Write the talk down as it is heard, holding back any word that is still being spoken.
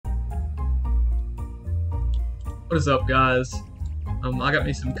What is up, guys? I got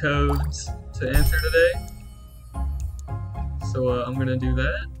me some codes to answer today, so I'm gonna do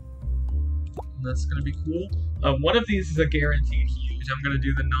that. And that's gonna be cool. One of these is a guaranteed huge. I'm gonna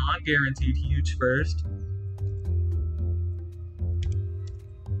do the non-guaranteed huge first.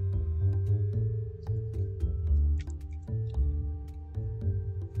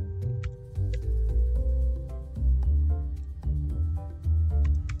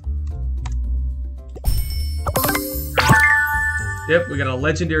 Yep, we got a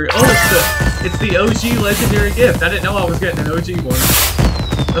legendary. Oh, it's the OG legendary gift. I didn't know I was getting an OG one.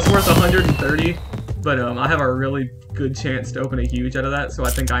 That's worth 130, but I have a really good chance to open a huge out of that, so I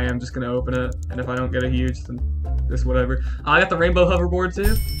think I am just gonna open it. And if I don't get a huge, then just whatever. I got the rainbow hoverboard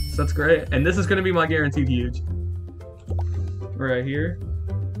too, so that's great. And this is gonna be my guaranteed huge. Right here.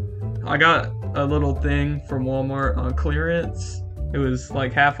 I got a little thing from Walmart on clearance. It was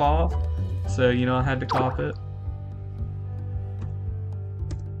like half off, so you know I had to cop it.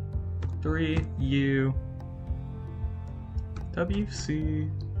 3U WC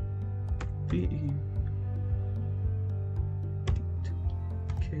BE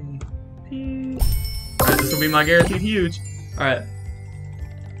KP. Alright, this will be my guaranteed huge. Alright.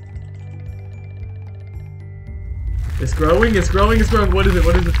 It's growing, it's growing, it's growing. What is it?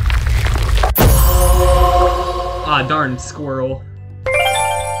 What is it? Ah, darn squirrel.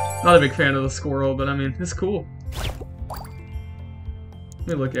 Not a big fan of the squirrel, but I mean, it's cool.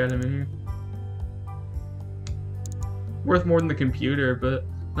 Let me look at him in here. Worth more than the computer, but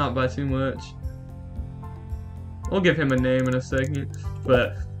not by too much. I'll give him a name in a second.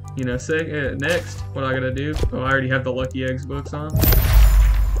 But, you know, next, what I gotta do. Oh, I already have the Lucky Eggs books on.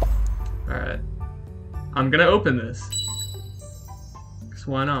 Alright. I'm gonna open this. Because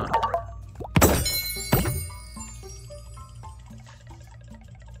why not?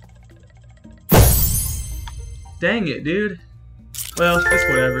 Dang it, dude. Well, it's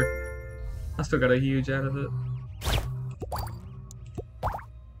whatever. I still got a huge out of it.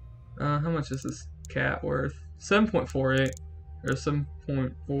 How much is this cat worth? 7.48 or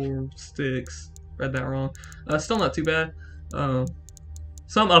 7.46. Read that wrong. Still not too bad. So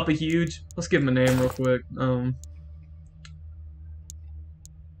I'm up a huge. Let's give him a name real quick. Where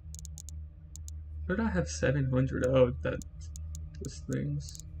did I have 700? Oh, that's those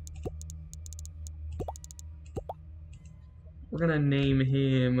things. We're gonna name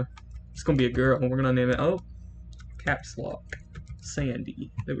him. It's gonna be a girl, and we're gonna name it. Oh, caps lock,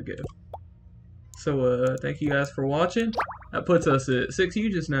 Sandy. There we go. So, thank you guys for watching. That puts us at 6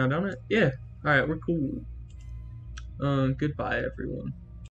 huges now, don't it? Yeah. All right, we're cool. Goodbye, everyone.